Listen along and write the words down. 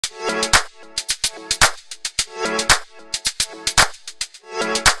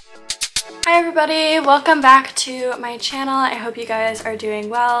Hi everybody, welcome back to my channel. I hope you guys are doing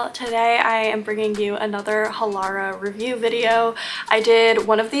well. Today I am bringing you another Halara review video. I did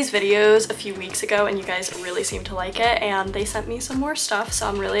one of these videos a few weeks ago and you guys really seemed to like it, and they sent me some more stuff, so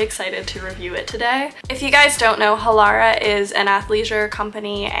I'm really excited to review it today. If you guys don't know, Halara is an athleisure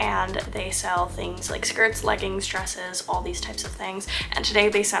company and they sell things like skirts, leggings, dresses, all these types of things. And today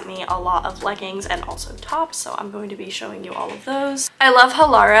they sent me a lot of leggings and also tops, so I'm going to be showing you all of those. I love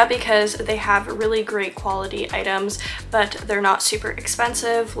Halara because they have really great quality items, but they're not super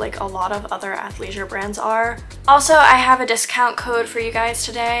expensive like a lot of other athleisure brands are. Also, I have a discount code for you guys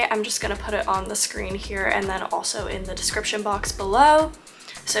today. I'm just gonna put it on the screen here and then also in the description box below.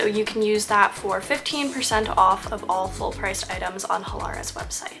 So you can use that for 15% off of all full-priced items on Halara's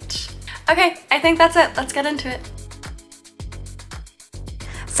website. Okay, I think that's it. Let's get into it.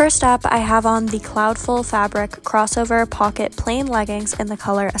 First up, I have on the Cloudful fabric crossover pocket plain leggings in the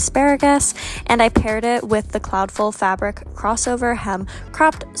color Asparagus, and I paired it with the Cloudful fabric crossover hem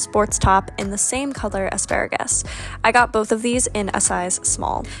cropped sports top in the same color Asparagus. I got both of these in a size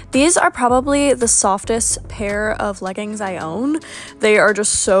small. These are probably the softest pair of leggings I own. They are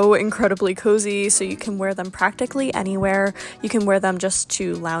just so incredibly cozy, so you can wear them practically anywhere. You can wear them just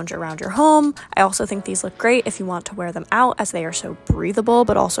to lounge around your home. I also think these look great if you want to wear them out, as they are so breathable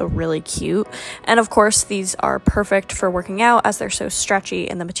but also really cute. And of course, these are perfect for working out as they're so stretchy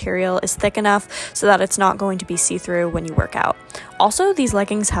and the material is thick enough so that it's not going to be see-through when you work out. Also, these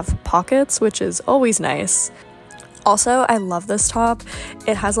leggings have pockets, which is always nice. Also, I love this top.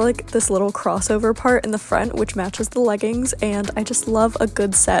 It has like this little crossover part in the front which matches the leggings, and I just love a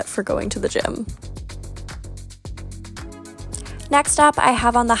good set for going to the gym. Next up, I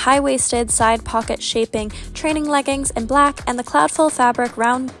have on the high-waisted side pocket shaping training leggings in black and the Cloudful fabric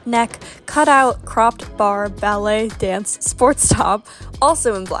round neck cutout cropped bar ballet dance sports top,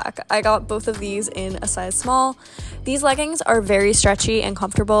 also in black. I got both of these in a size small. These leggings are very stretchy and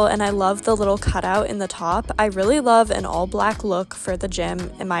comfortable, and I love the little cutout in the top. I really love an all-black look for the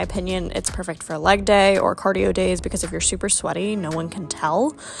gym. In my opinion, it's perfect for leg day or cardio days because if you're super sweaty, no one can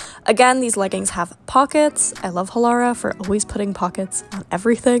tell. Again, these leggings have pockets. I love Halara for always putting pockets on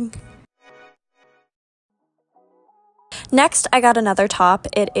everything. Next, I got another top.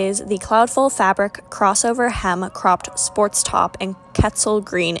 It is the Cloudful fabric crossover hem cropped sports top in Quetzal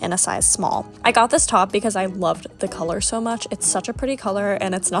Green in a size small. I got this top because I loved the color so much. It's such a pretty color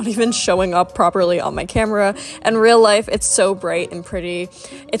and it's not even showing up properly on my camera. In real life, it's so bright and pretty.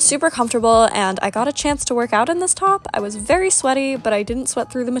 It's super comfortable and I got a chance to work out in this top. I was very sweaty, but I didn't sweat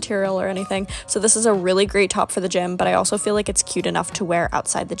through the material or anything. So this is a really great top for the gym, but I also feel like it's cute enough to wear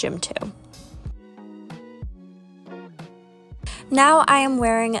outside the gym too. Now I am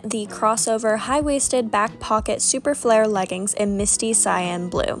wearing the crossover high-waisted back pocket super flare leggings in Misty Cyan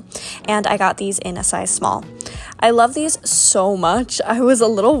Blue, and I got these in a size small. I love these so much. I was a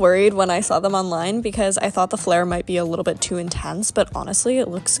little worried when I saw them online because I thought the flare might be a little bit too intense, but honestly it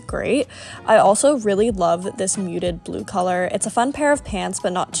looks great. I also really love this muted blue color. It's a fun pair of pants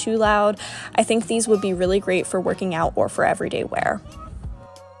but not too loud. I think these would be really great for working out or for everyday wear.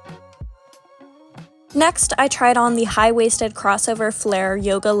 Next, I tried on the high-waisted crossover flare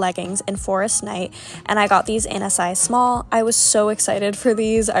yoga leggings in Forest Night, and I got these in a size small. I was so excited for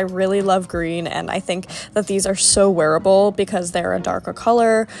these. I really love green, and I think that these are so wearable because they're a darker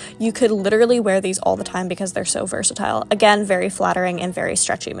color. You could literally wear these all the time because they're so versatile. Again, very flattering and very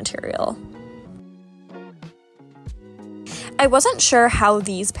stretchy material. I wasn't sure how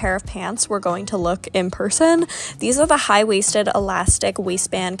these pair of pants were going to look in person. These are the high-waisted elastic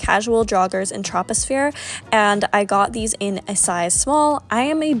waistband casual joggers in Troposphere, and I got these in a size small. I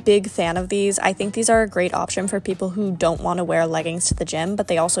am a big fan of these. I think these are a great option for people who don't want to wear leggings to the gym, but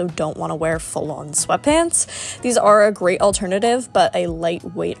they also don't want to wear full-on sweatpants. These are a great alternative, but a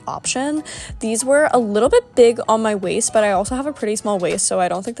lightweight option. These were a little bit big on my waist, but I also have a pretty small waist, so I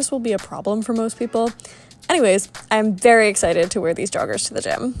don't think this will be a problem for most people. Anyways, I'm very excited to wear these joggers to the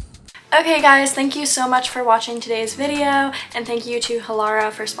gym. Okay guys, thank you so much for watching today's video, and thank you to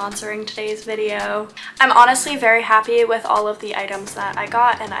Halara for sponsoring today's video. I'm honestly very happy with all of the items that I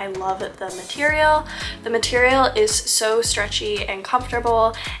got, and I love the material. The material is so stretchy and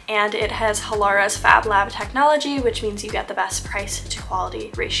comfortable, and it has Halara's Fab Lab technology, which means you get the best price to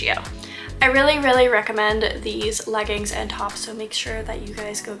quality ratio. I really recommend these leggings and tops, so make sure that you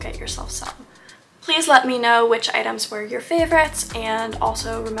guys go get yourself some. Please let me know which items were your favorites, and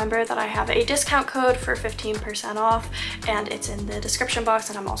also remember that I have a discount code for 15% off, and it's in the description box,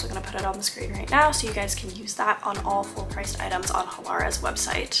 and I'm also going to put it on the screen right now so you guys can use that on all full-priced items on Halara's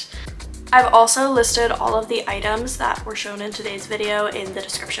website. I've also listed all of the items that were shown in today's video in the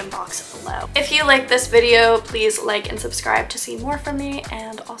description box below. If you like this video, please like and subscribe to see more from me,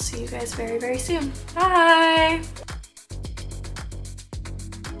 and I'll see you guys very, very soon. Bye!